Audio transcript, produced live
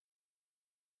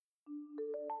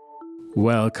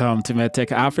Welcome to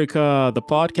MedTech Africa, the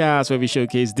podcast where we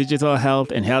showcase digital health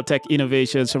and health tech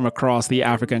innovations from across the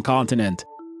African continent.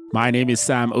 My name is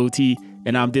Sam Oti,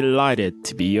 and I'm delighted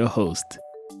to be your host.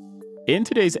 In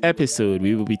today's episode,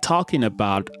 we will be talking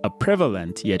about a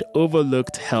prevalent yet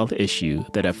overlooked health issue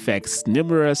that affects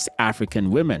numerous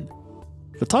African women.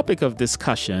 The topic of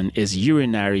discussion is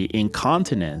urinary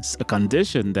incontinence, a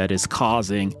condition that is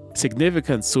causing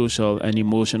significant social and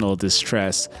emotional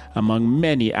distress among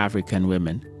many African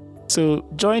women. So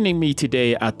joining me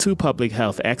today are two public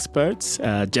health experts,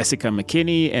 Jessica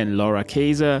McKinney and Laura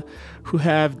Kaiser, who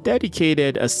have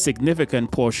dedicated a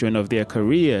significant portion of their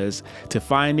careers to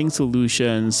finding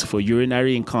solutions for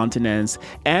urinary incontinence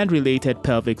and related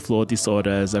pelvic floor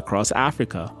disorders across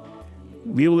Africa.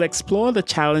 We will explore the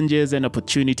challenges and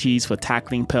opportunities for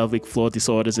tackling pelvic floor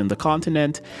disorders in the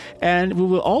continent, and we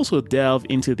will also delve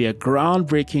into their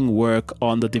groundbreaking work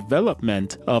on the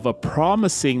development of a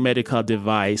promising medical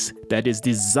device that is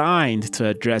designed to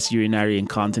address urinary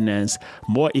incontinence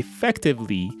more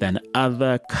effectively than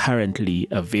other currently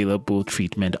available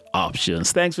treatment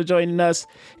options. Thanks for joining us,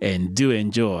 and do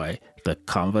enjoy the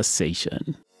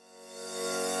conversation.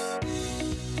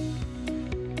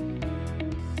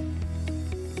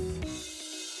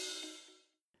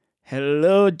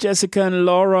 Hello, Jessica and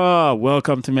Laura.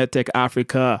 Welcome to MedTech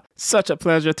Africa. Such a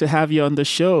pleasure to have you on the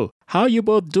show. How are you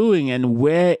both doing, and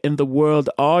where in the world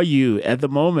are you at the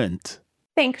moment?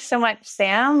 Thanks so much,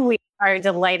 Sam. We are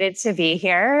delighted to be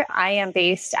here. I am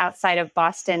based outside of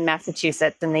Boston,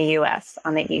 Massachusetts in the U.S.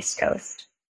 on the East Coast.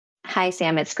 Hi,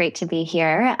 Sam. It's great to be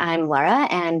here. I'm Laura,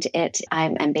 and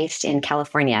I'm based in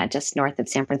California, just north of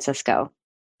San Francisco.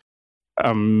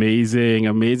 Amazing.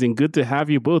 Good to have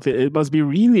you both. It must be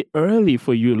really early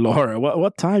for you, Laura.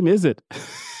 What time is it?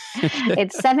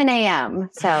 It's 7 a.m.,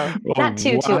 so not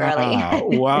too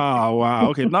early. Wow.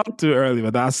 Okay, not too early,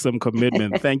 but that's some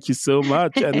commitment. Thank you so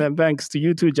much. And then thanks to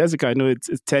you too, Jessica. I know it's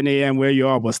 10 a.m. where you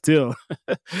are, but still,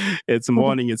 it's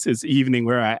morning, it's evening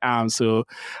where I am. So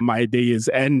my day is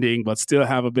ending, but still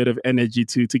have a bit of energy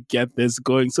to get this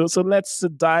going. So let's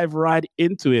dive right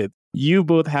into it. You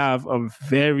both have a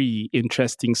very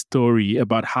interesting story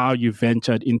about how you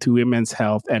ventured into women's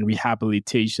health and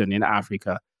rehabilitation in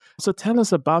Africa. So tell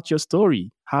us about your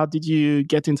story. How did you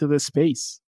get into this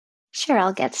space? Sure,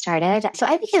 I'll get started. So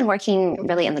I began working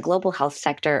really in the global health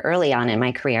sector early on in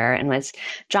my career and was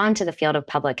drawn to the field of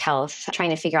public health,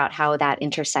 trying to figure out how that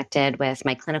intersected with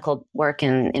my clinical work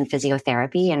in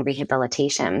physiotherapy and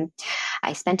rehabilitation.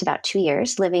 I spent about 2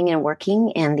 years living and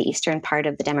working in the eastern part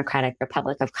of the Democratic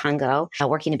Republic of Congo,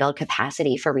 working to build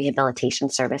capacity for rehabilitation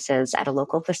services at a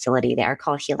local facility there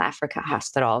called Heal Africa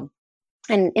Hospital.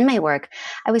 And in my work,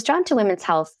 I was drawn to women's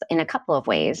health in a couple of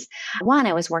ways. One,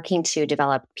 I was working to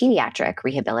develop pediatric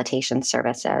rehabilitation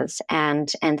services,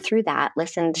 and through that,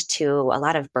 listened to a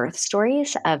lot of birth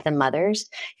stories of the mothers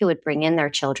who would bring in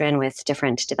their children with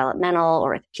different developmental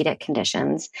or orthopedic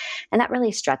conditions. And that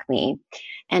really struck me.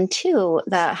 And two,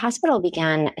 the hospital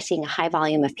began seeing a high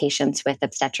volume of patients with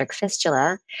obstetric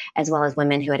fistula, as well as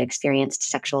women who had experienced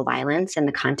sexual violence in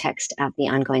the context of the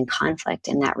ongoing conflict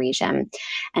in that region.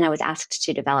 And I was asked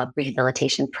to develop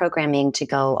rehabilitation programming to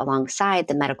go alongside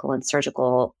the medical and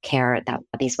surgical care that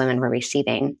these women were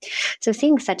receiving. So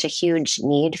seeing such a huge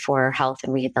need for health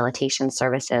and rehabilitation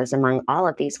services among all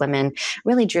of these women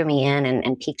really drew me in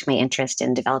and piqued my interest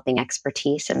in developing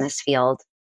expertise in this field.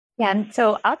 Yeah, and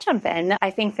so I'll jump in.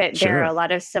 I think that there are a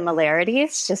lot of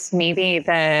similarities, just maybe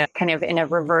the kind of in a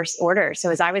reverse order. So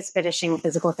as I was finishing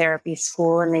physical therapy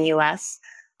school in the US,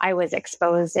 I was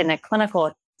exposed in a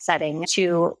clinical setting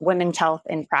to women's health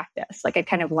in practice. Like I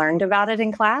kind of learned about it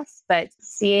in class, but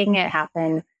seeing it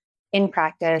happen in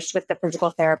practice with the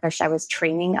physical therapist I was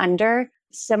training under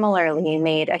similarly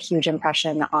made a huge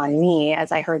impression on me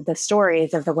as I heard the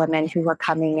stories of the women who were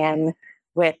coming in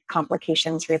with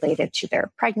complications related to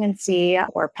their pregnancy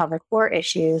or pelvic floor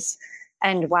issues.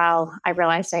 And while I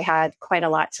realized I had quite a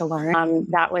lot to learn,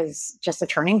 that was just a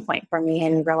turning point for me,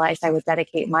 and realized I would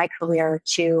dedicate my career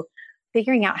to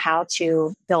figuring out how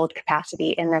to build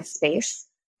capacity in this space.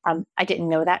 I didn't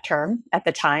know that term at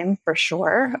the time for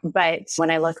sure, but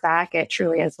when I look back, it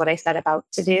truly is what I set about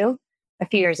to do. A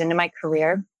few years into my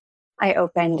career, I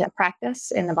opened a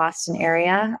practice in the Boston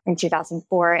area in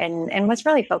 2004 and was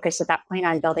really focused at that point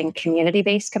on building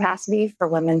community-based capacity for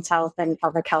women's health and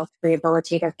pelvic health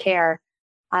rehabilitative care.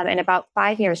 And about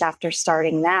 5 years after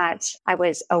starting that, I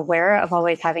was aware of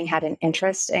always having had an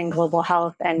interest in global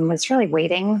health and was really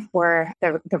waiting for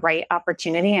the right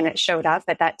opportunity. And it showed up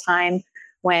at that time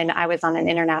when I was on an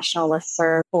international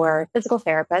listserv for physical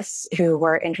therapists who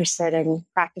were interested in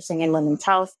practicing in women's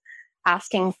health.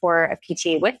 asking for a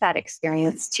PT with that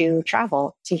experience to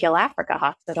travel to Heal Africa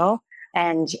Hospital.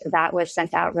 And that was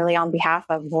sent out really on behalf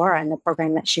of Laura and the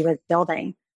program that she was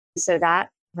building. So that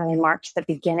really marked the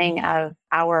beginning of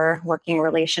our working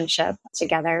relationship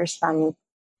together some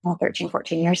 13,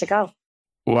 14 years ago.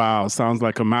 Wow, sounds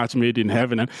like a match made in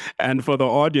heaven. And for the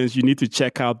audience, you need to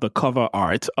check out the cover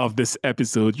art of this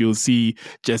episode. You'll see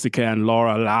Jessica and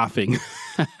Laura laughing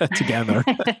together.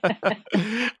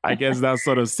 I guess that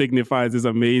sort of signifies this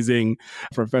amazing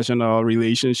professional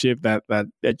relationship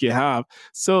that you have.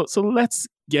 So let's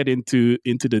get into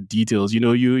the details.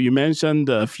 You mentioned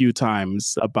a few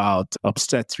times about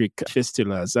obstetric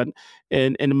fistulas,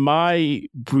 and in my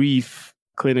brief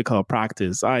clinical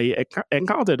practice, I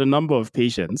encountered a number of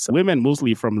patients, women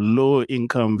mostly from low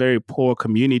income, very poor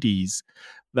communities,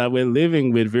 that were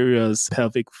living with various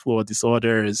pelvic floor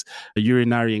disorders,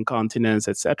 urinary incontinence,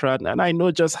 etc. And I know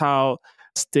just how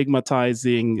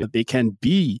stigmatizing they can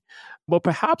be. But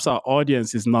perhaps our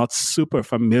audience is not super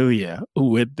familiar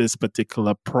with this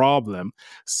particular problem.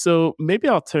 So maybe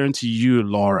I'll turn to you,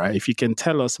 Laura, if you can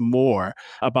tell us more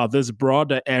about this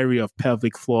broader area of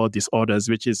pelvic floor disorders,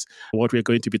 which is what we're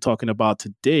going to be talking about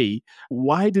today.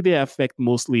 Why do they affect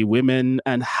mostly women,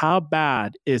 and how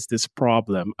bad is this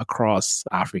problem across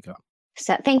Africa?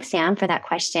 So thanks, Sam, for that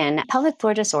question. Pelvic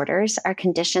floor disorders are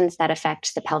conditions that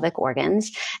affect the pelvic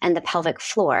organs and the pelvic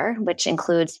floor, which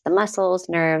includes the muscles,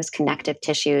 nerves, connective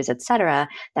tissues, etc.,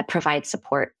 that provide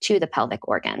support to the pelvic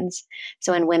organs.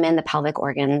 So in women, the pelvic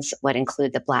organs would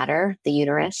include the bladder, the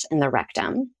uterus, and the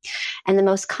rectum. And the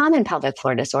most common pelvic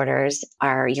floor disorders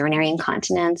are urinary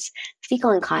incontinence,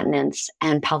 fecal incontinence,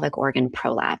 and pelvic organ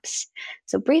prolapse.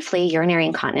 So briefly, urinary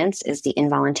incontinence is the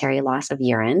involuntary loss of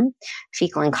urine.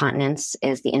 Fecal incontinence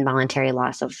is the involuntary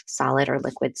loss of solid or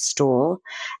liquid stool.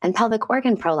 And pelvic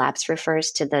organ prolapse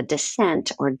refers to the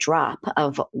descent or drop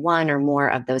of one or more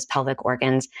of those pelvic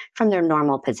organs from their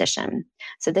normal position.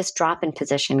 So this drop in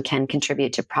position can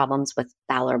contribute to problems with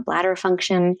bowel or bladder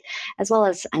function, as well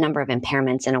as a number of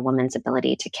impairments in a woman's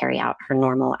ability to carry out her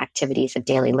normal activities of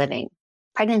daily living.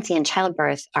 Pregnancy and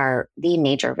childbirth are the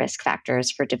major risk factors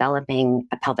for developing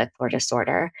a pelvic floor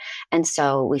disorder. And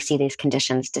so we see these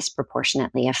conditions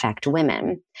disproportionately affect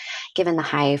women. Given the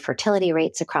high fertility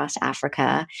rates across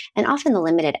Africa and often the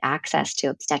limited access to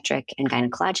obstetric and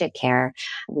gynecologic care,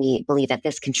 we believe that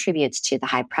this contributes to the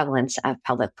high prevalence of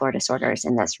pelvic floor disorders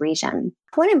in this region.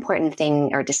 One important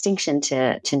thing or distinction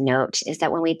to note is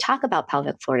that when we talk about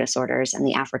pelvic floor disorders in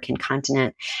the African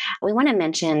continent, we want to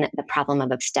mention the problem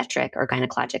of obstetric or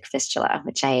gynecologic fistula,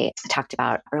 which I talked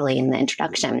about early in the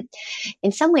introduction.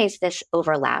 In some ways, this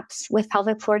overlaps with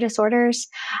pelvic floor disorders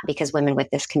because women with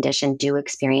this condition do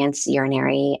experience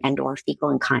urinary and or fecal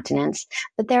incontinence,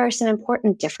 but there are some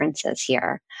important differences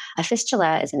here. A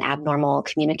fistula is an abnormal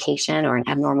communication or an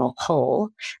abnormal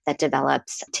hole that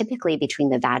develops typically between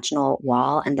the vaginal wall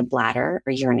and the bladder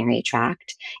or urinary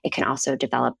tract. It can also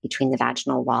develop between the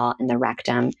vaginal wall and the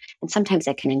rectum, and sometimes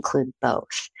it can include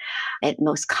both. It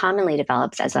most commonly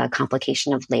develops as a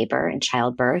complication of labor and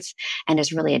childbirth and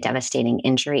is really a devastating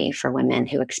injury for women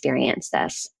who experience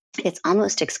this. It's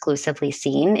almost exclusively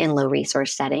seen in low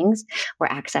resource settings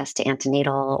where access to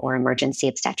antenatal or emergency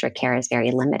obstetric care is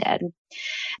very limited.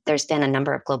 There's been a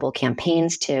number of global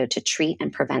campaigns to treat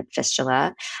and prevent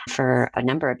fistula for a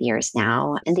number of years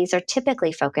now. And these are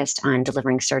typically focused on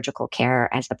delivering surgical care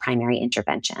as the primary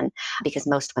intervention because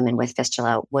most women with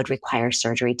fistula would require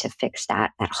surgery to fix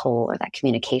that hole or that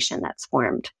communication that's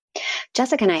formed.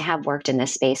 Jessica and I have worked in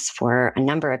this space for a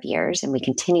number of years, and we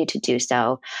continue to do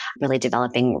so, really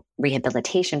developing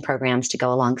rehabilitation programs to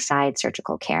go alongside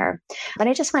surgical care. But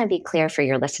I just want to be clear for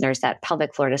your listeners that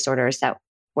pelvic floor disorders that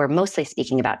we're mostly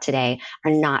speaking about today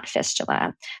are not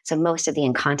fistula. So most of the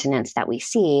incontinence that we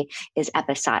see is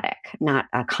episodic, not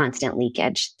a constant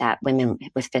leakage that women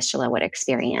with fistula would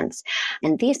experience.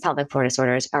 And these pelvic floor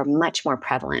disorders are much more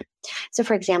prevalent. So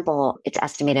for example, it's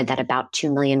estimated that about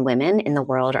 2 million women in the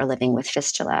world are living with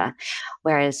fistula,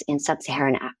 whereas in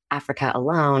sub-Saharan Africa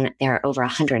alone, there are over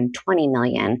 120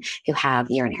 million who have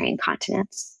urinary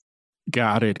incontinence.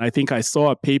 Got it. I think I saw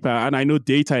a paper, and I know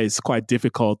data is quite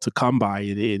difficult to come by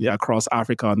across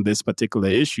Africa on this particular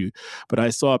issue, but I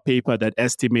saw a paper that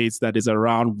estimates that is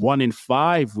around 1 in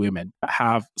 5 women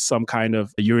have some kind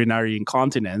of urinary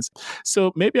incontinence.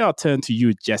 So maybe I'll turn to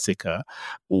you, Jessica.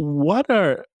 What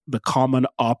are the common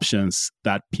options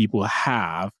that people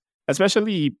have,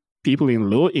 especially people in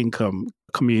low-income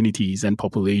communities and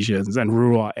populations and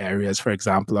rural areas, for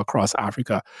example, across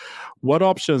Africa? What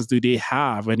options do they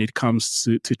have when it comes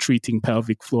to treating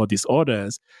pelvic floor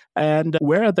disorders? And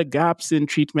where are the gaps in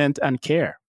treatment and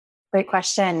care? Great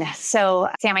question. So,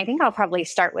 Sam, I think I'll probably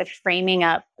start with framing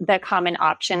up the common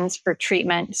options for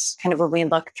treatments, kind of when we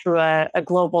look through a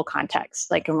global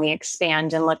context, like when we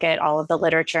expand and look at all of the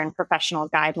literature and professional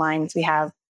guidelines we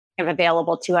have kind of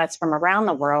available to us from around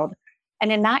the world. And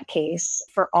in that case,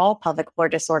 for all pelvic floor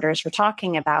disorders we're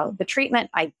talking about, the treatment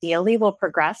ideally will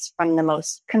progress from the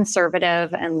most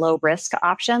conservative and low risk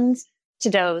options to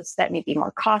those that may be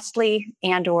more costly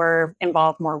and or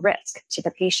involve more risk to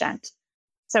the patient.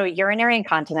 So urinary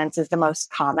incontinence is the most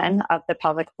common of the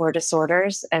pelvic floor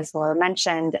disorders, as Laura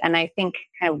mentioned. And I think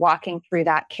kind of walking through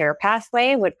that care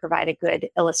pathway would provide a good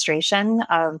illustration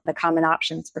of the common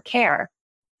options for care.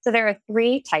 So there are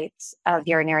 3 types of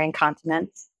urinary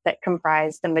incontinence that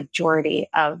comprise the majority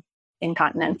of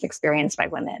incontinence experienced by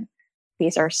women.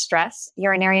 These are stress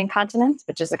urinary incontinence,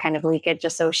 which is a kind of leakage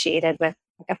associated with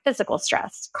like a physical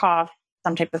stress, cough,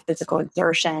 some type of physical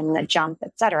exertion, a jump,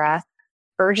 etc.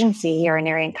 Urgency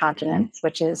urinary incontinence,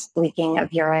 which is leaking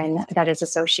of urine that is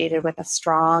associated with a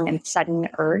strong and sudden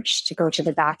urge to go to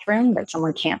the bathroom that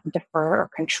someone can't defer or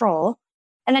control.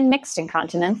 And then mixed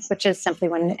incontinence, which is simply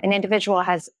when an individual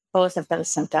has both of those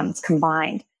symptoms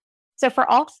combined. So for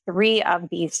all 3 of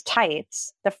these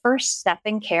types, the first step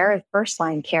in care, first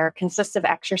line care, consists of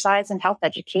exercise and health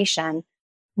education,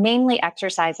 mainly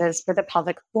exercises for the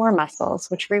pelvic floor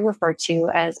muscles, which we refer to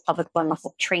as pelvic floor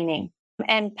muscle training.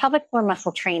 And pelvic floor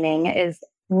muscle training is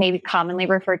maybe commonly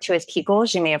referred to as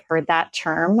Kegels. You may have heard that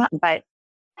term, but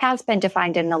has been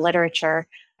defined in the literature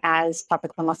as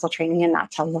pelvic floor muscle training, and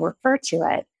that's how we'll refer to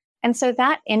it. And so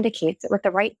that indicates that with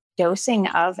the right dosing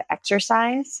of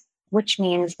exercise, which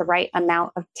means the right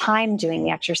amount of time doing the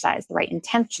exercise, the right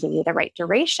intensity, the right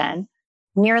duration,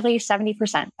 nearly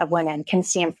 70% of women can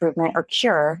see improvement or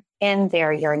cure in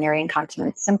their urinary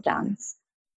incontinence symptoms.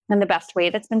 And the best way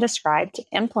that's been described to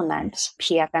implement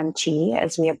PFMT,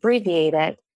 as we abbreviate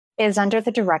it, is under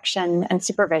the direction and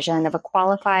supervision of a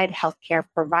qualified healthcare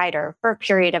provider for a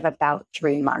period of about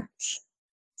 3 months.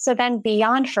 So then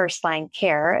beyond first-line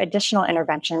care, additional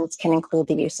interventions can include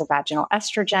the use of vaginal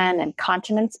estrogen and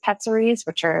continence pessaries,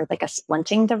 which are like a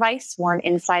splinting device worn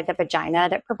inside the vagina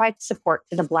that provides support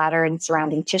to the bladder and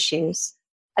surrounding tissues,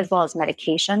 as well as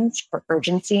medications for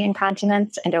urgency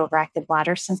incontinence and overactive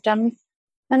bladder symptoms.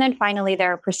 And then finally,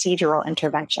 there are procedural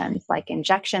interventions like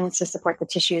injections to support the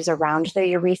tissues around the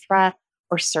urethra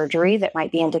or surgery that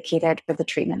might be indicated for the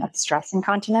treatment of stress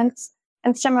incontinence.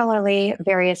 And similarly,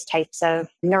 various types of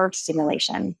nerve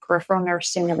stimulation, peripheral nerve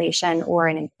stimulation, or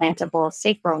an implantable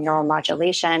sacral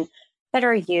neuromodulation that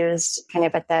are used kind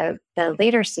of at the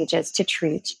later stages to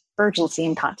treat urgency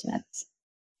incontinence.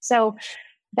 So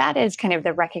that is kind of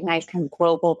the recognized kind of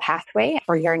global pathway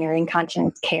for urinary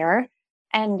incontinence care.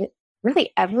 And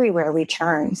really everywhere we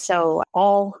turn. So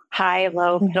all high,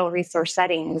 low, middle resource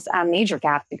settings, major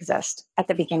gaps exist at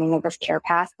the beginning of this care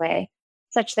pathway,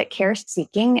 such that care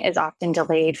seeking is often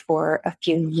delayed for a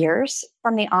few years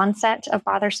from the onset of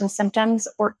bothersome symptoms,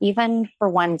 or even for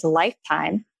one's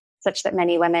lifetime, such that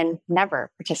many women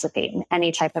never participate in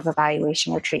any type of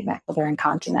evaluation or treatment for their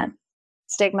incontinence.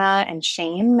 Stigma and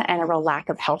shame and a real lack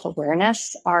of health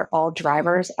awareness are all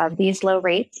drivers of these low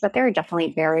rates, but there are definitely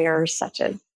barriers such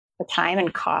as the time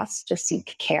and cost to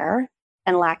seek care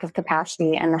and lack of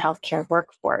capacity in the healthcare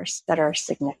workforce that are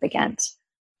significant.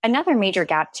 Another major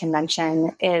gap to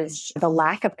mention is the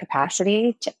lack of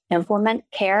capacity to implement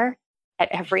care at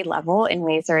every level in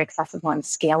ways that are accessible and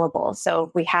scalable.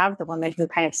 So we have the woman who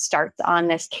kind of starts on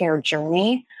this care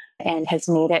journey and has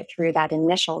made it through that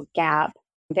initial gap.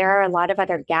 There are a lot of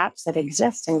other gaps that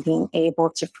exist in being able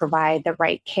to provide the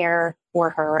right care for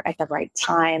her at the right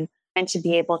time and to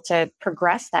be able to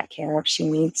progress that care if she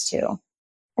needs to.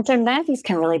 And so none of these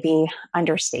can really be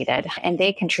understated, and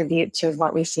they contribute to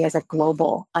what we see as a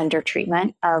global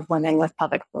undertreatment of women with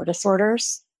pelvic floor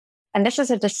disorders. And this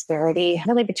is a disparity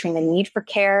really between the need for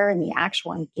care and the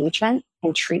actual engagement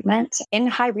and treatment in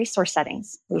high resource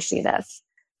settings. We see this.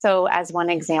 So as one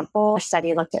example, a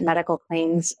study looked at medical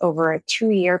claims over a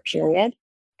 2-year period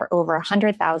for over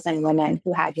 100,000 women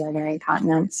who had urinary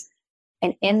incontinence.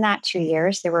 And in that 2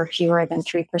 years, there were fewer than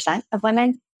 3% of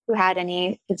women who had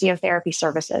any physiotherapy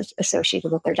services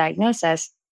associated with their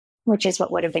diagnosis, which is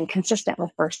what would have been consistent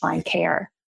with first-line care.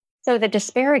 So the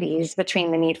disparities between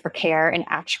the need for care and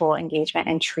actual engagement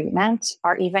and treatment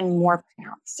are even more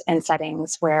pronounced in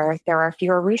settings where there are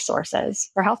fewer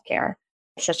resources for healthcare,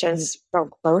 such as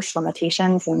gross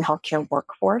limitations in the healthcare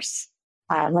workforce,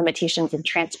 limitations in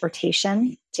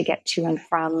transportation to get to and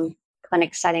from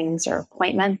clinic settings or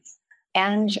appointments,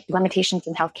 and limitations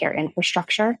in healthcare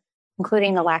infrastructure,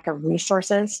 including the lack of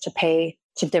resources to pay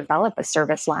to develop a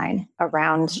service line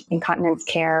around incontinence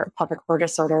care, pelvic floor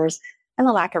disorders, and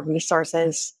the lack of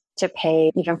resources to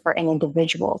pay even for an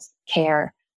individual's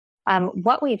care.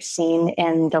 What we've seen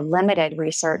in the limited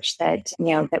research that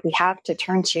we have to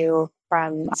turn to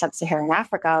from sub-Saharan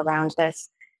Africa around this,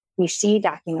 we see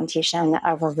documentation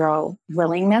of a real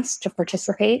willingness to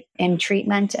participate in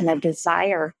treatment and a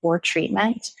desire for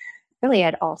treatment, really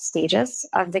at all stages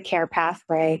of the care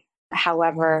pathway.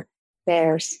 However,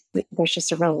 there's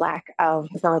just a real lack of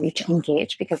ability to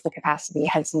engage because the capacity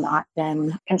has not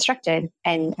been constructed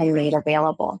and made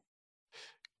available.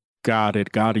 Got it.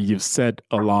 You've said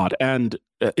a lot. And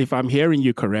if I'm hearing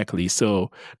you correctly, so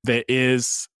there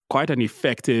is quite an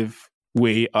effective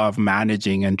way of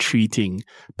managing and treating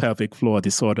pelvic floor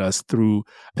disorders through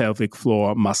pelvic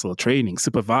floor muscle training,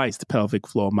 supervised pelvic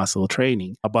floor muscle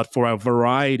training. But for a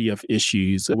variety of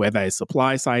issues, whether it's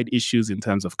supply side issues in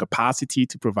terms of capacity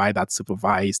to provide that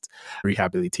supervised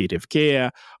rehabilitative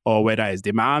care, or whether it's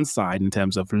demand side in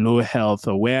terms of low health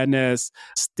awareness,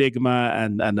 stigma,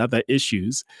 and other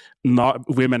issues,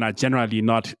 women are generally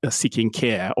not seeking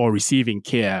care or receiving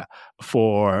care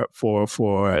for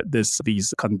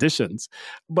these conditions.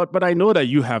 But I know that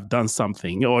you have done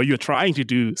something, or you're trying to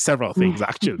do several things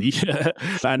actually.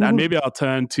 and maybe I'll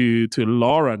turn to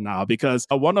Laura now, because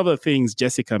one of the things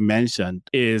Jessica mentioned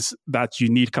is that you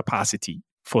need capacity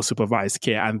for supervised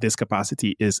care, and this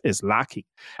capacity is lacking.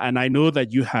 And I know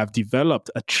that you have developed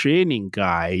a training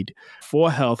guide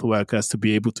for health workers to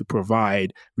be able to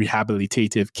provide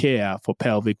rehabilitative care for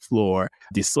pelvic floor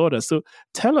disorders. So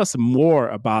tell us more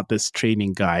about this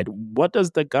training guide. What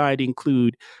does the guide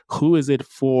include? Who is it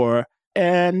for?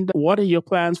 And what are your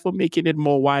plans for making it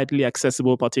more widely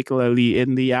accessible, particularly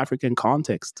in the African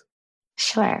context?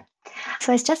 Sure.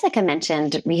 So as Jessica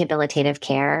mentioned, rehabilitative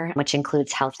care, which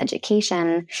includes health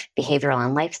education, behavioral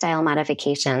and lifestyle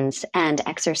modifications, and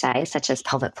exercise, such as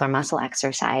pelvic floor muscle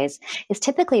exercise, is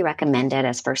typically recommended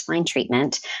as first-line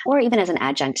treatment or even as an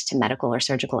adjunct to medical or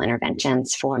surgical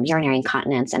interventions for urinary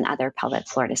incontinence and other pelvic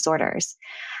floor disorders.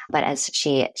 But as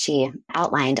she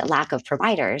outlined, a lack of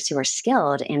providers who are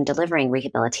skilled in delivering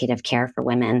rehabilitative care for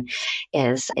women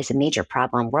is a major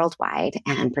problem worldwide,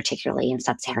 and particularly in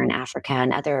sub-Saharan Africa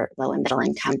and other low and middle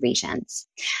income regions.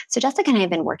 So Jessica and I have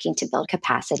been working to build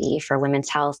capacity for women's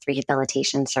health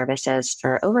rehabilitation services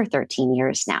for over 13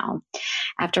 years now.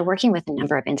 After working with a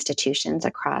number of institutions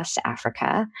across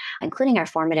Africa, including our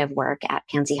formative work at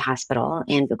Panzi Hospital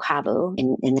in Bukavu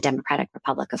in the Democratic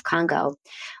Republic of Congo,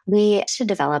 we should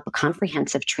develop a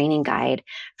comprehensive training guide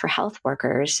for health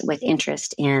workers with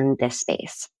interest in this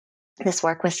space. This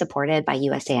work was supported by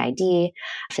USAID,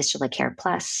 Fistula Care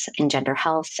Plus, Engender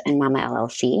Health, and Mama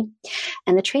LLC.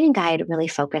 And the training guide really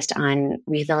focused on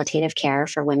rehabilitative care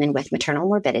for women with maternal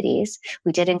morbidities.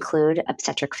 We did include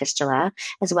obstetric fistula,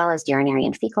 as well as urinary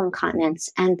and fecal incontinence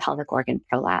and pelvic organ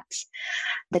prolapse.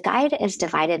 The guide is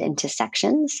divided into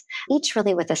sections, each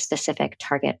really with a specific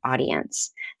target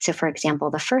audience. So, for example,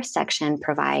 the first section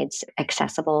provides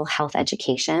accessible health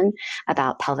education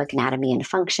about pelvic anatomy and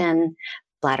function,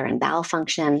 bladder and bowel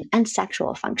function, and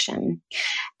sexual function.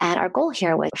 And our goal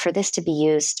here was for this to be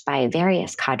used by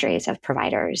various cadres of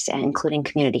providers, including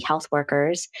community health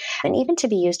workers, and even to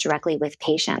be used directly with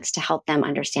patients to help them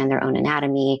understand their own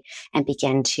anatomy and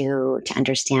begin to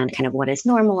understand kind of what is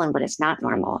normal and what is not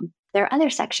normal. There are other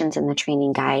sections in the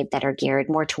training guide that are geared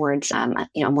more towards a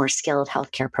more skilled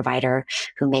healthcare provider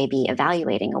who may be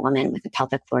evaluating a woman with a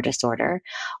pelvic floor disorder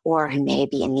or who may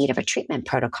be in need of a treatment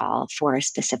protocol for a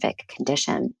specific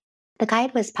condition. The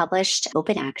guide was published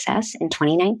open access in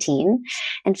 2019,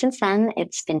 and since then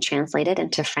it's been translated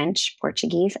into French,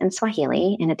 Portuguese, and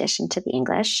Swahili in addition to the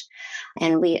English.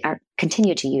 And we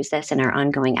continue to use this in our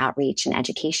ongoing outreach and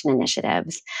education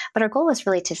initiatives. But our goal is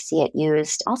really to see it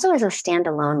used also as a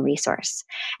standalone resource.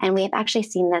 And we have actually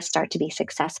seen this start to be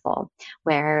successful,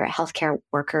 where healthcare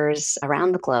workers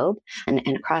around the globe and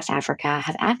across Africa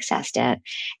have accessed it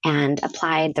and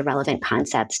applied the relevant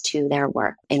concepts to their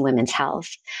work in women's health.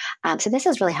 So this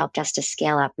has really helped us to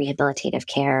scale up rehabilitative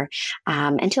care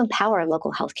and to empower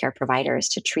local healthcare providers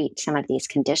to treat some of these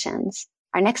conditions.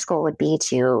 Our next goal would be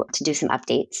to do some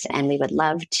updates, and we would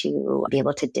love to be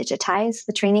able to digitize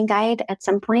the training guide at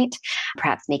some point,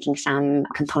 perhaps making some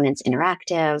components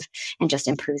interactive and just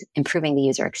improving the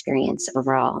user experience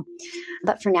overall.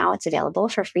 But for now, it's available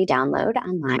for free download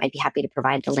online. I'd be happy to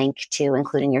provide the link to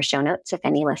include in your show notes if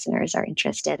any listeners are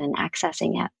interested in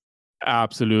accessing it.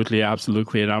 Absolutely,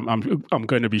 absolutely, and I'm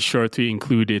going to be sure to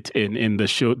include it in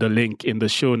the link in the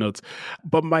show notes.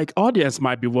 But my audience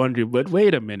might be wondering, but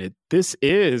wait a minute, this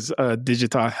is a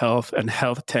digital health and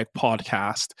health tech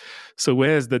podcast. So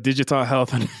where's the digital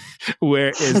health and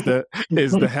where is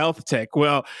the health tech?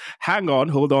 Well, hang on,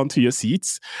 hold on to your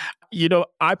seats.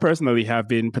 I personally have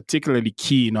been particularly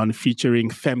keen on featuring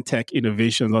Femtech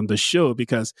innovations on the show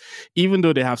because even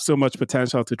though they have so much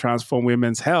potential to transform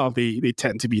women's health, they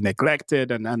tend to be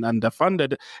neglected and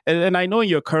underfunded. And I know in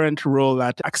your current role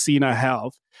at Axina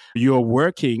Health, you're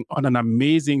working on an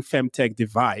amazing Femtech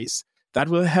device that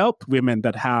will help women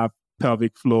that have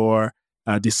pelvic floor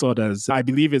disorders. I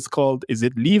believe it's called, is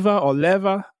it lever or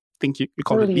lever? I think you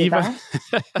call it lever.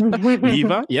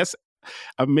 Lever, yes.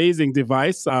 Amazing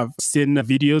device. I've seen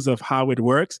videos of how it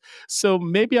works. So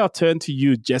maybe I'll turn to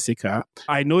you, Jessica.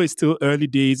 I know it's still early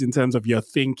days in terms of your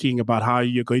thinking about how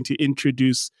you're going to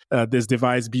introduce this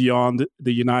device beyond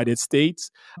the United States,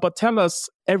 but tell us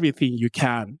everything you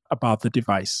can about the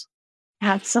device.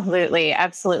 Absolutely.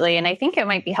 Absolutely. And I think it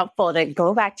might be helpful to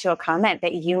go back to a comment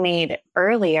that you made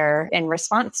earlier in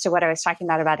response to what I was talking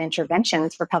about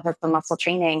interventions for pelvic floor muscle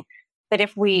training. That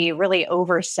if we really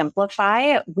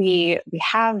oversimplify, we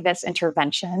have this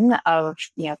intervention of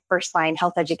first line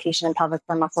health education and pelvic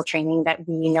floor muscle training that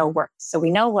we know works. So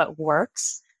we know what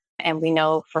works and we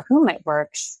know for whom it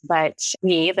works, but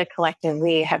we, the collective,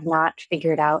 we have not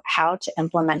figured out how to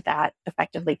implement that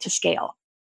effectively to scale,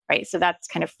 right? So that's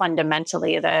kind of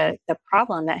fundamentally the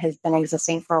problem that has been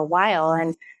existing for a while.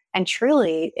 And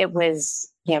truly it was,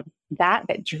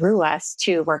 that drew us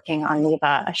to working on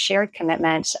LEVA, a shared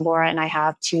commitment Laura and I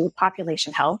have to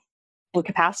population health and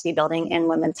capacity building in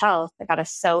women's health that got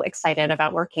us so excited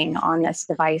about working on this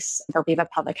device, the LEVA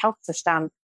public health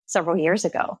system, several years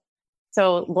ago.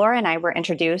 So Laura and I were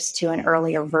introduced to an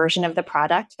earlier version of the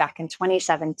product back in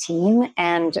 2017,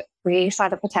 and we saw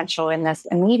the potential in this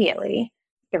immediately.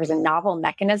 There was a novel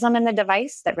mechanism in the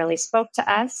device that really spoke to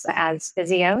us as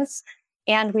physios.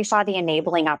 And we saw the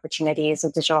enabling opportunities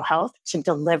of digital health to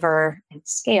deliver and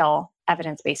scale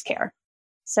evidence-based care.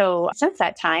 So since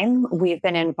that time, we've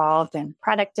been involved in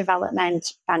product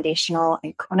development, foundational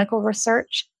and clinical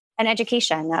research, and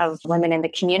education of women in the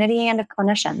community and of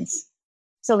clinicians.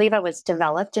 So LEVA was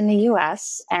developed in the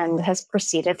US and has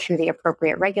proceeded through the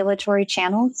appropriate regulatory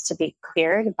channels to be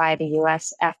cleared by the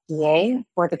US FDA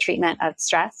for the treatment of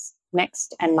stress,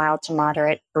 mixed and mild to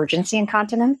moderate urgency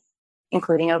incontinence,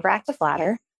 including overactive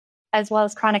bladder, as well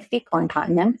as chronic fecal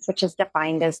incontinence, which is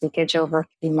defined as leakage over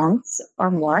 3 months or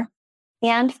more,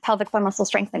 and pelvic floor muscle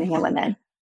strengthening in women.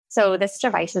 So this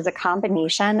device is a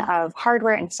combination of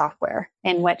hardware and software,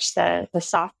 in which the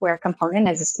software component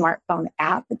is a smartphone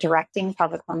app directing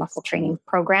pelvic floor muscle training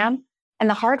program, and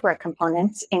the hardware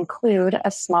components include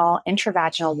a small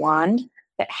intravaginal wand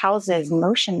that houses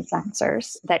motion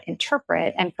sensors that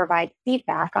interpret and provide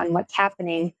feedback on what's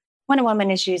happening when a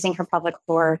woman is using her pelvic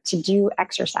floor to do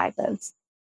exercises.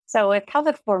 So if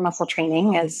pelvic floor muscle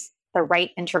training is the right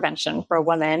intervention for a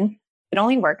woman, it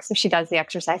only works if she does the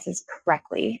exercises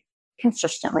correctly,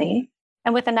 consistently,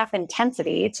 and with enough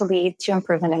intensity to lead to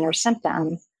improvement in her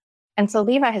symptoms. And so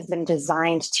LEVA has been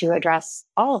designed to address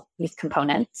all these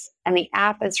components. And the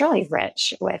app is really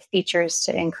rich with features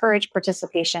to encourage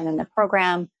participation in the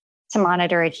program, to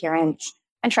monitor adherence,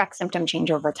 and track symptom change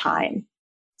over time.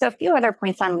 So a few other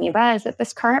points on LEVA is that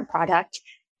this current product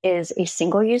is a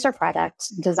single user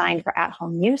product designed for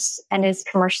at-home use and is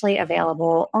commercially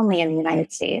available only in the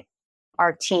United States.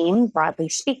 Our team, broadly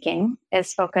speaking,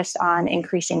 is focused on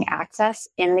increasing access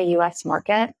in the US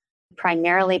market,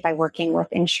 primarily by working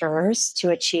with insurers to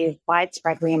achieve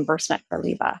widespread reimbursement for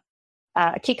LEVA.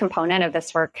 A key component of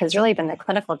this work has really been the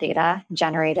clinical data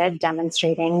generated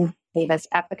demonstrating LEVA's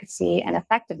efficacy and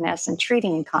effectiveness in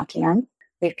treating incontinence.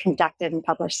 We've conducted and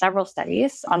published several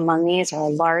studies. Among these are a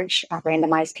large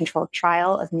randomized controlled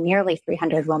trial of nearly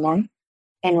 300 women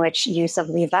in which use of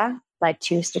LEVA led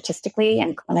to statistically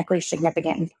and clinically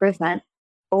significant improvement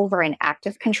over an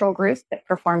active control group that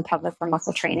performed pelvic floor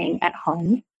muscle training at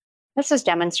home. This was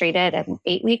demonstrated at an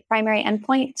 8-week primary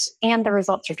endpoint, and the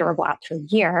results are durable out to a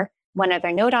year. One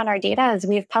other note on our data is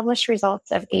we've published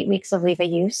results of 8 weeks of LEVA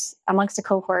use amongst a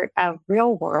cohort of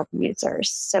real-world users.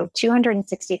 So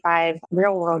 265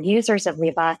 real-world users of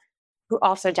LEVA who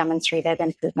also demonstrated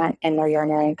improvement in their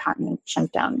urinary incontinence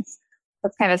symptoms.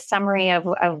 That's kind of a summary of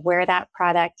where that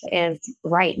product is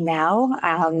right now,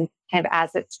 kind of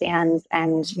as it stands.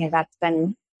 And that's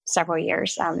been several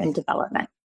years in development.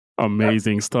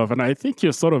 Amazing stuff. And I think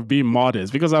you're sort of being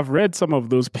modest because I've read some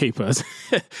of those papers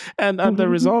and the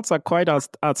results are quite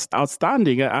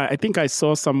outstanding. I think I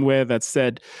saw somewhere that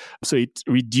said, so it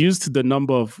reduced the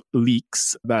number of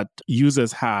leaks that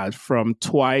users had from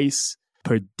twice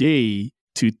per day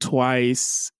to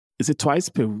twice. Is it twice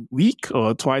per week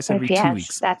or twice every 2 weeks?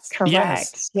 Yes, that's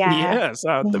correct. Yes,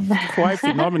 quite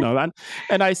phenomenal.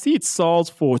 And I see it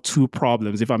solves for two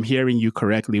problems, if I'm hearing you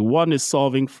correctly. One is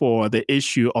solving for the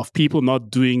issue of people not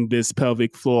doing this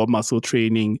pelvic floor muscle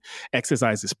training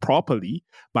exercises properly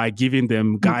by giving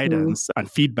them guidance and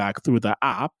feedback through the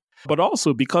app. But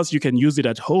also because you can use it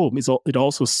at home, it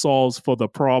also solves for the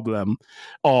problem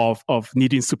of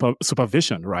needing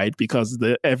supervision, right? Because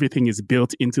everything is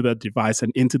built into the device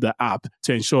and into the app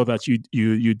to ensure that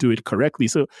you do it correctly.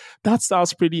 So that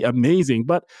sounds pretty amazing.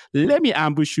 But let me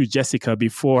ambush you, Jessica,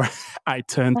 before I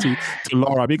turn to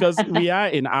Laura, because we are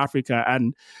in Africa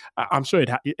and I'm sure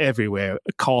everywhere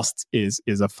cost is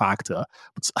a factor.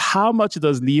 But how much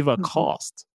does lever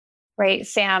cost? Right,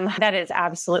 Sam, that is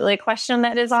absolutely a question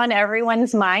that is on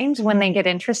everyone's mind when they get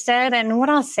interested. And what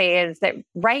I'll say is that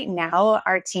right now,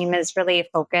 our team is really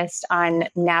focused on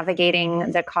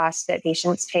navigating the costs that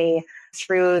patients pay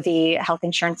through the health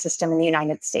insurance system in the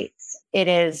United States. It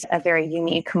is a very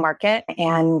unique market.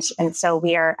 And so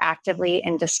we are actively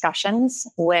in discussions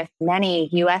with many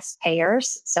US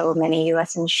payers, so many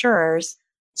US insurers,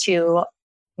 to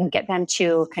get them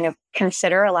to kind of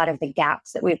consider a lot of the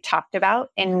gaps that we've talked about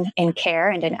in care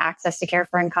and in access to care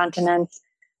for incontinence,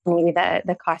 maybe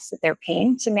the costs that they're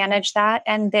paying to manage that,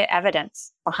 and the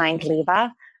evidence behind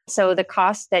LEVA. So the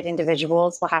cost that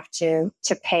individuals will have to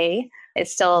pay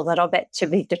is still a little bit to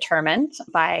be determined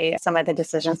by some of the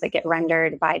decisions that get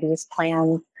rendered by these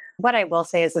plans. What I will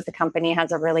say is that the company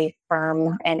has a really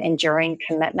firm and enduring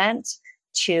commitment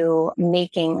to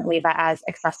making LEVA as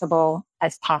accessible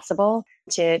as possible,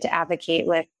 to advocate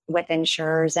with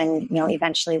insurers and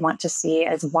eventually want to see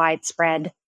as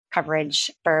widespread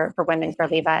coverage for women for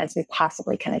LEVA as we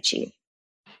possibly can achieve.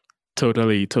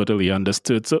 Totally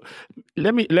understood. So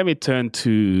let me turn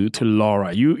to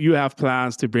Laura. You have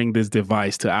plans to bring this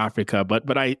device to Africa,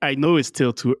 but I know it's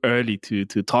still too early to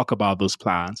talk about those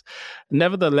plans.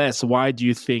 Nevertheless, why do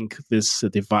you think this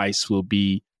device will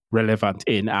be relevant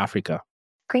in Africa?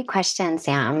 Great question,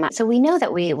 Sam. So we know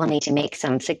that we will need to make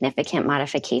some significant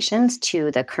modifications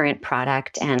to the current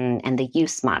product and the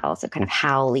use model. So kind of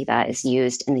how LEVA is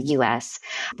used in the US,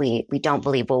 we don't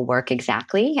believe will work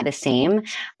exactly the same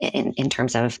in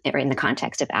terms of, or in the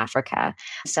context of Africa.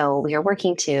 So we are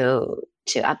working to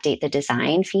update the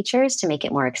design features to make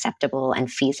it more acceptable and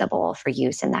feasible for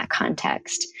use in that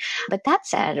context. But that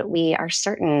said, we are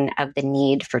certain of the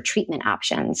need for treatment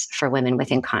options for women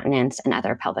with incontinence and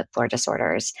other pelvic floor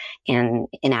disorders in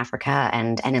Africa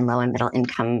and in low and middle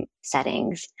income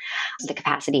settings. The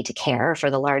capacity to care for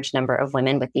the large number of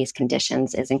women with these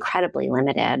conditions is incredibly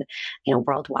limited,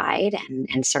 worldwide,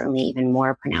 and certainly even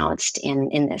more pronounced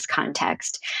in this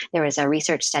context. There was a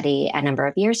research study a number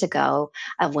of years ago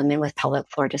of women with pelvic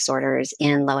floor disorders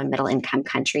in low and middle income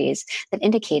countries that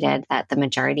indicated that the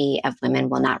majority of women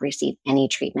will not receive any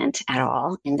treatment at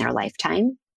all in their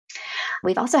lifetime.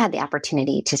 We've also had the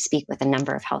opportunity to speak with a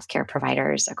number of healthcare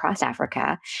providers across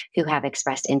Africa who have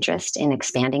expressed interest in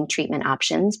expanding treatment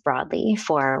options broadly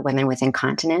for women with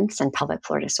incontinence and pelvic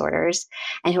floor disorders,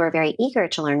 and who are very eager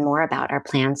to learn more about our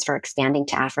plans for expanding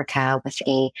to Africa with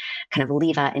a kind of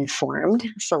LEVA-informed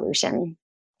solution.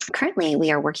 Currently,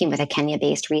 we are working with a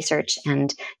Kenya-based research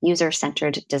and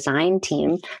user-centered design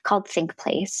team called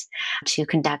ThinkPlace to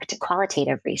conduct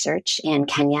qualitative research in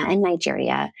Kenya and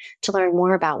Nigeria to learn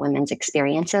more about women's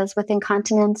experiences with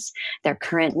incontinence, their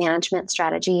current management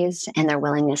strategies, and their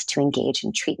willingness to engage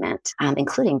in treatment,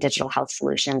 including digital health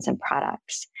solutions and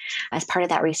products. As part of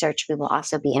that research, we will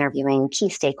also be interviewing key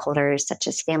stakeholders such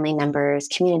as family members,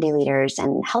 community leaders,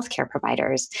 and healthcare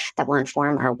providers that will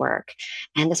inform our work.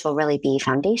 And this will really be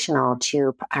foundational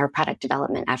to our product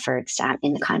development efforts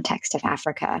in the context of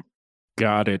Africa.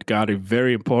 Got it.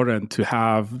 Very important to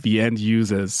have the end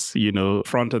users,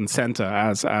 front and center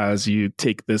as you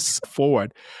take this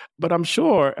forward. But I'm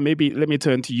sure, maybe let me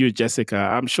turn to you, Jessica.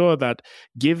 I'm sure that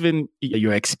given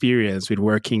your experience with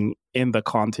working in the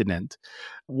continent,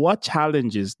 what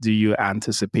challenges do you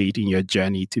anticipate in your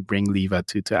journey to bring LEVA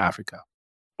to Africa?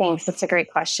 Thanks. That's a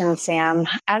great question, Sam.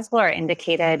 As Laura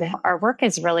indicated, our work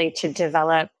is really to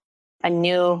develop a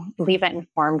new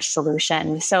LEVA-informed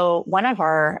solution. So one of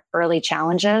our early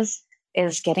challenges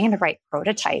is getting the right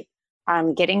prototype,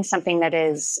 getting something that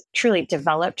is truly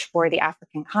developed for the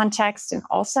African context and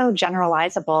also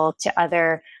generalizable to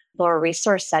other lower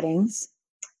resource settings.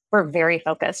 we're very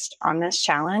focused on this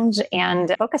challenge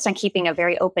and focused on keeping a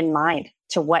very open mind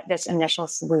to what this initial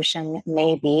solution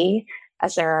may be,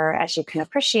 as there are, as you can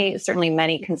appreciate, certainly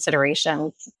many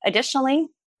considerations. Additionally,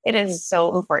 it is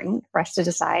so important for us to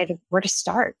decide where to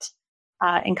start.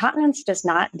 Incontinence does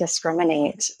not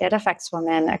discriminate. It affects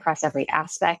women across every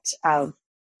aspect of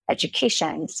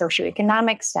education,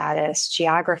 socioeconomic status,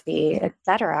 geography,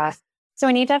 etc. So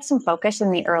we need to have some focus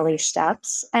in the early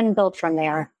steps and build from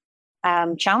there.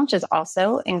 Challenges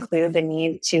also include the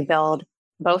need to build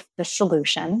both the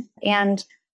solution and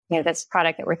this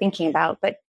product that we're thinking about,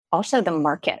 but also the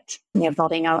market,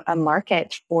 building out a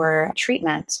market for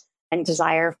treatment and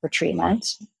desire for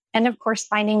treatment. And of course,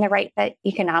 finding the right fit,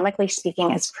 economically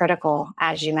speaking, is critical.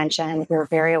 As you mentioned, we're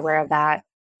very aware of that.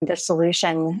 The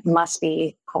solution must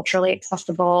be culturally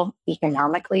accessible,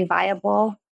 economically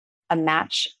viable, a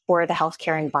match for the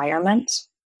healthcare environment,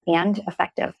 and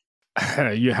effective.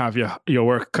 You have your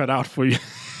work cut out for you.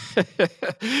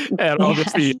 And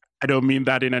obviously, I don't mean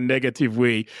that in a negative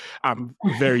way. I'm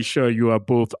very sure you are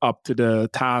both up to the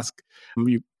task.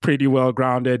 You're pretty well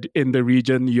grounded in the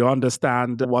region. You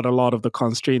understand what a lot of the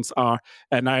constraints are.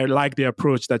 And I like the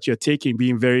approach that you're taking,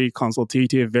 being very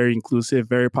consultative, very inclusive,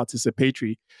 very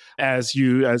participatory as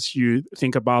you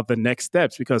think about the next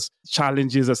steps, because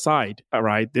challenges aside, all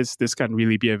right, this can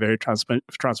really be a very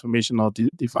transformational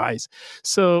device.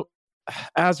 So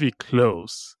as we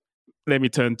close, let me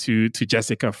turn to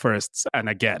Jessica first. And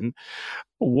again,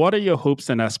 what are your hopes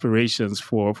and aspirations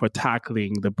for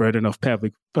tackling the burden of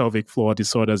pelvic floor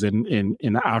disorders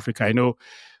in Africa? I know,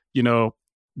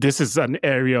 this is an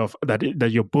area that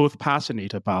you're both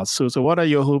passionate about. So what are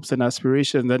your hopes and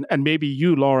aspirations? And maybe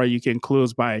you, Laura, you can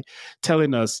close by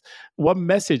telling us what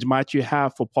message might you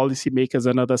have for policymakers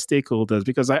and other stakeholders?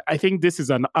 Because I think this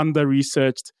is an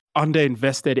under-researched,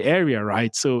 underinvested area,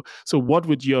 right? So what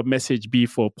would your message be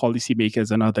for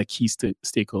policymakers and other key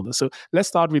stakeholders? So let's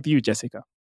start with you, Jessica.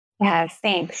 Yeah,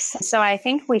 thanks. So I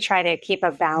think we try to keep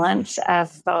a balance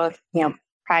of both,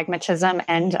 pragmatism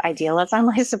and idealism,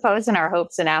 I suppose, in our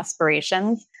hopes and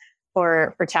aspirations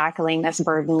for tackling this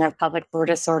burden of pelvic floor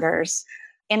disorders.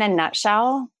 In a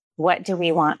nutshell, what do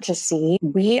we want to see?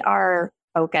 We are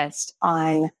focused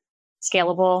on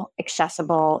scalable,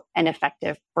 accessible, and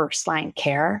effective first-line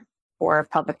care for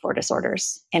pelvic floor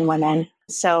disorders in women.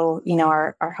 So,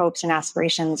 our hopes and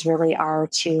aspirations really are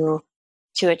to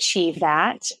achieve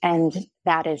that. And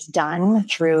that is done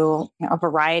through a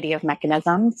variety of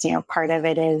mechanisms. Part of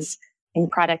it is in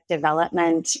product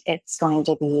development. It's going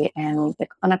to be in the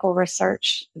clinical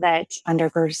research that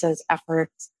undergirds those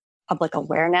efforts, public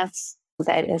awareness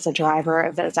that is a driver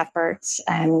of those efforts.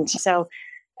 And so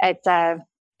it's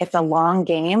a long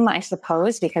game, I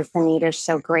suppose, because the need is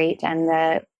so great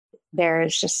and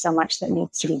there's just so much that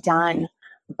needs to be done.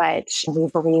 But we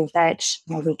believe that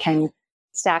we can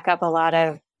stack up a lot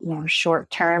of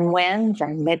short-term wins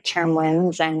and mid-term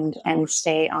wins and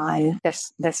stay on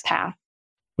this path.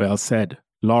 Well said.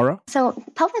 Laura? So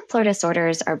pelvic floor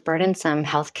disorders are burdensome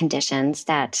health conditions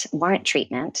that warrant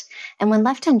treatment, and when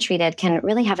left untreated can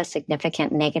really have a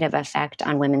significant negative effect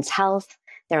on women's health,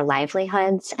 their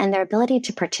livelihoods, and their ability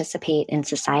to participate in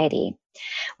society.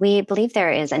 We believe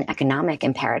there is an economic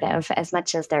imperative as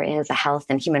much as there is a health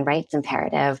and human rights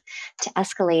imperative to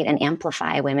escalate and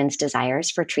amplify women's desires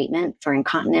for treatment for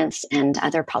incontinence and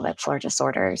other pelvic floor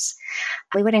disorders.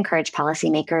 We would encourage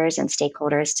policymakers and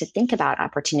stakeholders to think about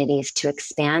opportunities to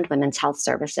expand women's health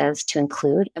services to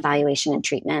include evaluation and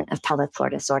treatment of pelvic floor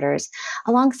disorders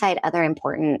alongside other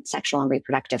important sexual and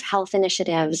reproductive health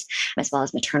initiatives, as well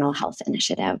as maternal health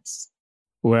initiatives.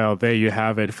 Well, there you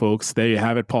have it, folks. There you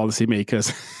have it,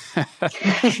 policymakers.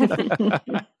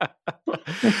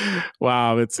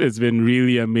 Wow, it's been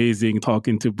really amazing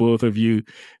talking to both of you.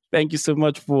 Thank you so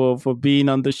much for being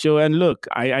on the show. And look,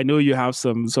 I know you have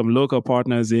some local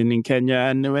partners in Kenya,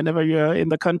 and whenever you're in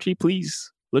the country,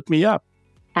 please look me up.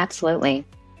 Absolutely.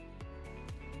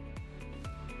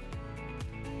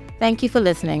 Thank you for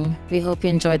listening. We hope you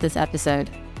enjoyed this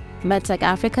episode. MedTech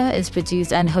Africa is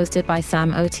produced and hosted by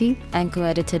Sam Oti and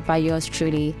co-edited by yours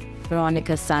truly,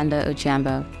 Veronica Sander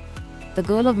Ochambo. The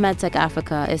goal of MedTech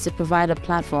Africa is to provide a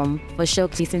platform for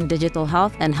showcasing digital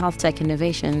health and health tech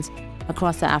innovations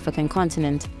across the African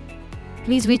continent.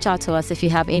 Please reach out to us if you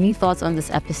have any thoughts on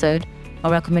this episode or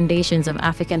recommendations of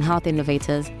African health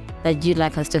innovators that you'd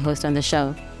like us to host on the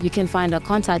show. You can find our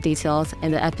contact details in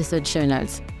the episode show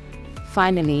notes.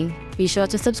 Finally, be sure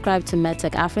to subscribe to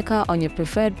MedTech Africa on your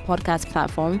preferred podcast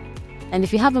platform. And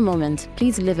if you have a moment,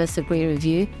 please leave us a great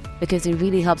review because it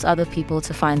really helps other people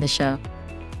to find the show.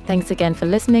 Thanks again for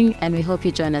listening, and we hope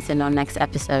you join us in our next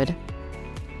episode.